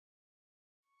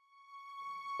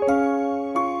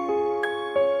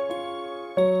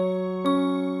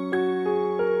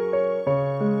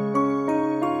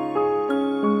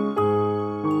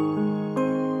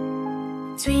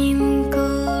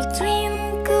Twinkle,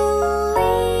 twinkle,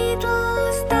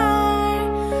 little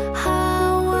star,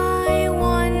 how I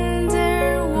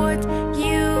wonder what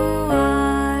you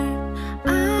are.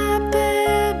 Up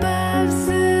above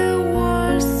the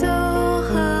world so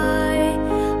high,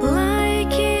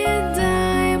 like a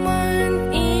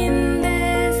diamond in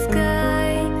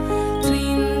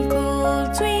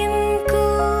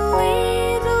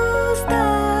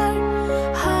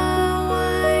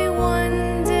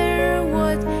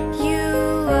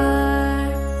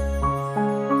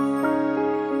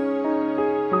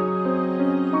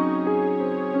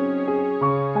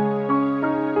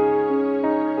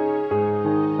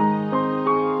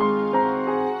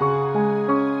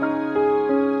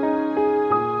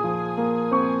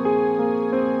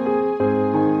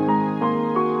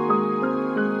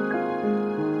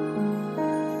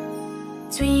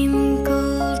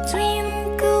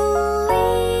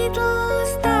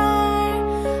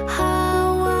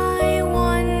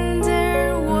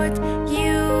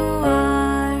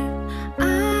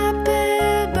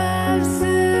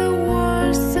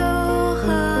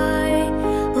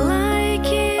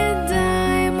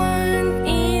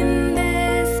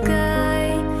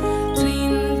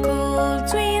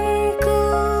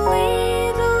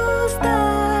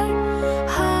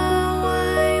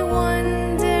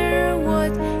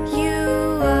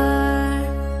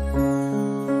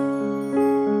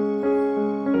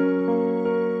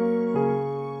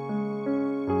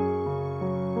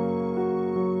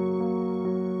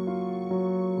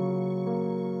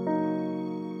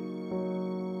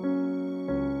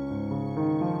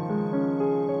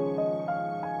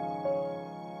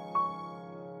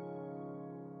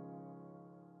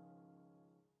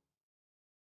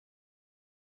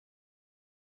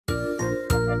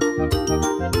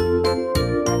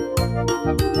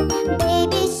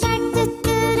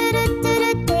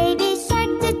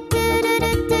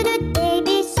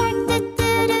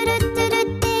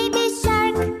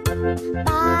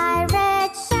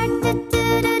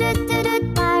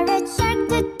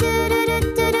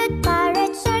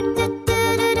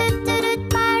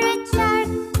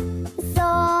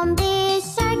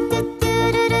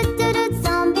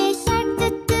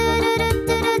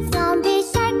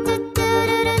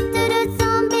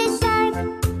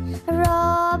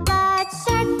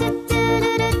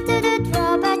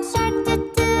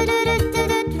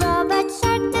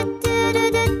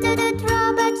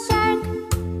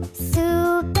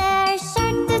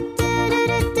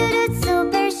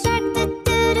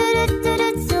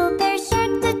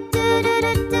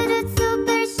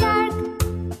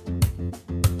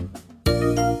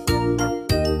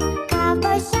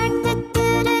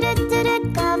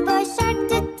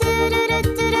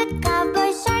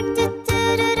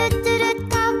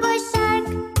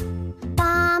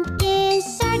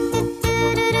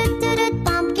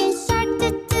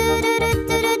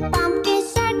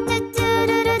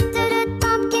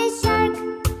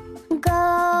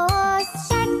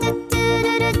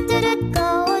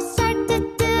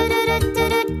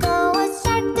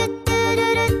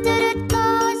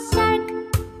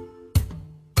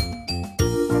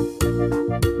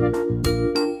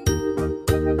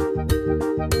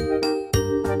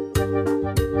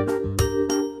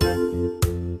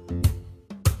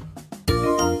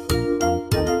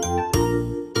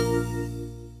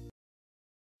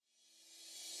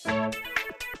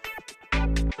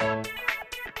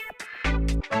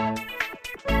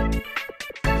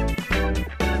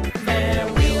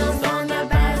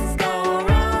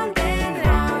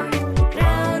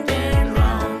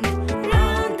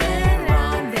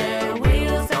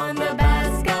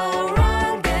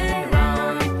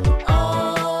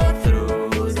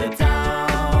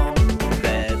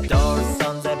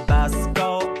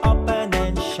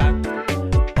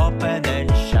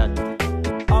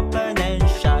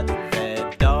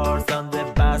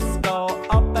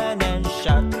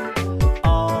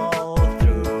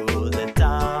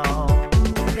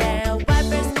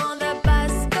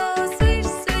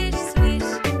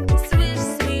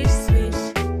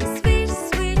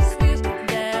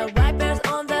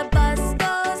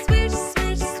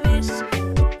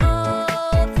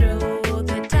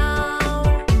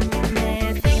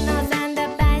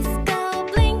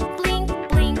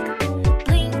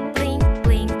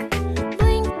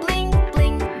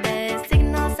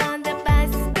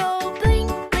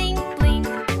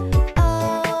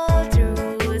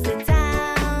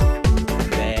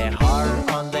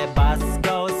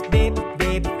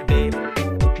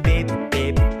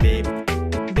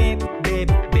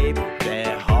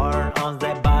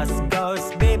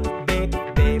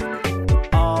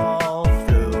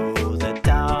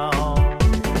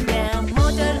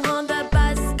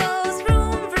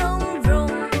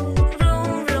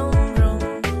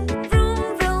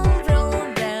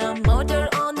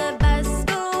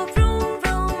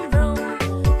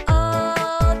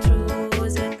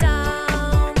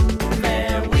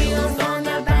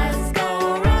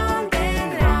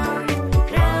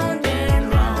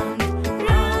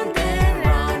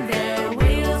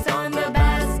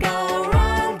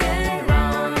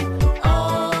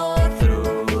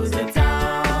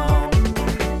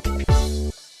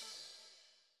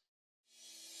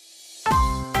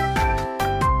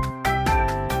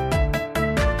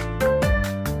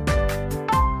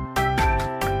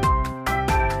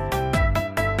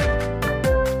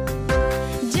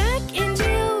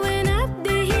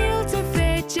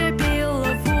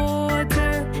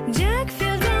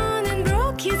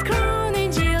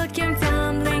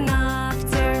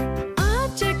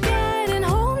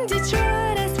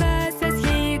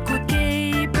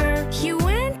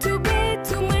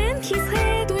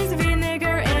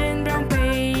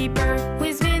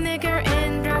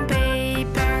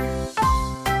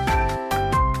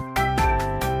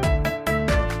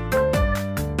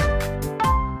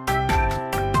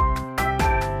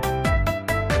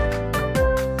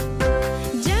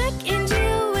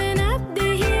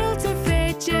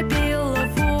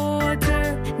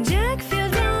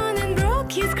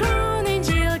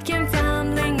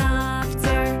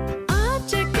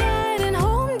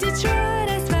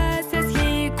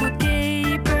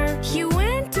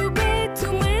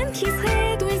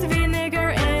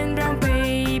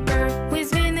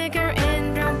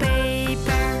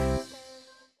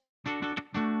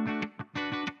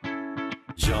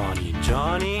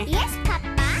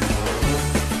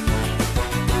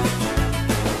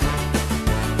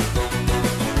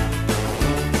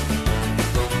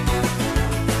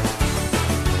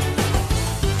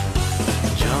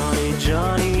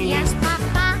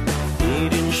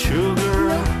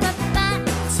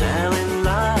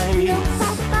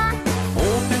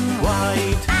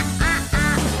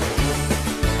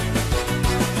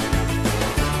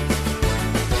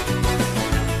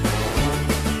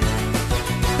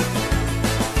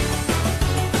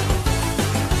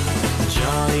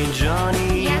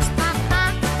Johnny. Yes,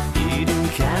 Papa. Eating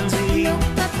candy. No,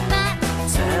 Papa.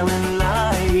 Telling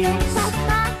lies. No,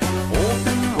 Papa.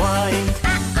 Open wide.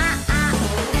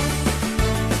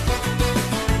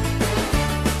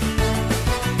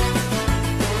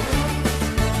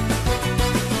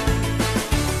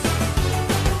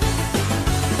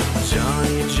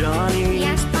 Johnny.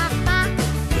 Yes, Papa.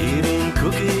 Eating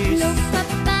cookies. No,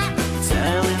 Papa.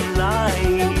 Telling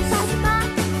lies. No, Papa.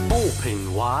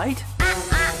 Open wide.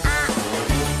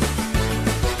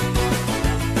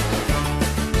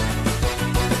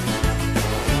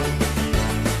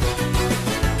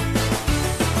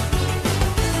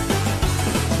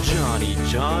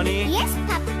 Johnny. Yes,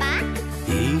 Papa.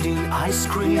 Eating ice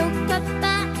cream. No,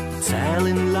 Papa.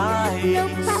 Telling lies. No,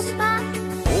 Papa.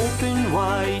 Open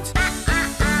wide.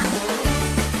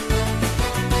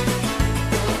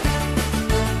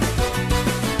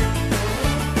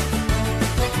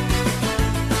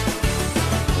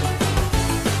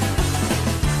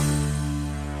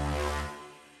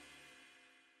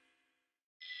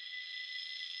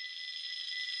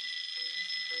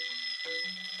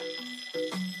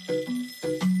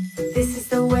 This is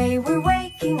the way we're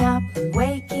waking up,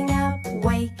 waking up,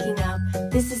 waking up.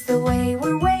 This is the way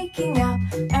we're waking up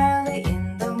early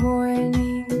in the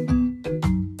morning.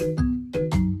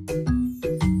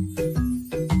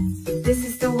 This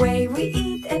is the way we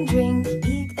eat and drink,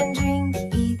 eat and drink,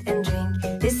 eat and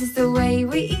drink. This is the way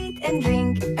we eat and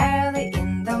drink early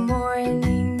in the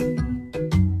morning.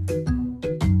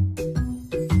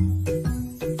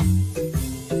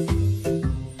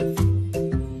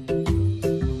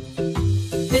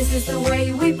 This is the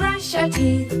way we brush our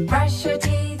teeth, brush our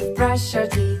teeth, brush our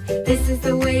teeth. This is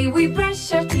the way we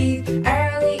brush our teeth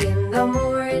early in the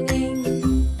morning.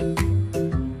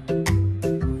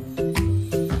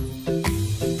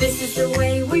 This is the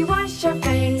way we wash our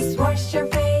face, wash our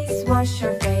face, wash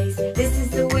our face.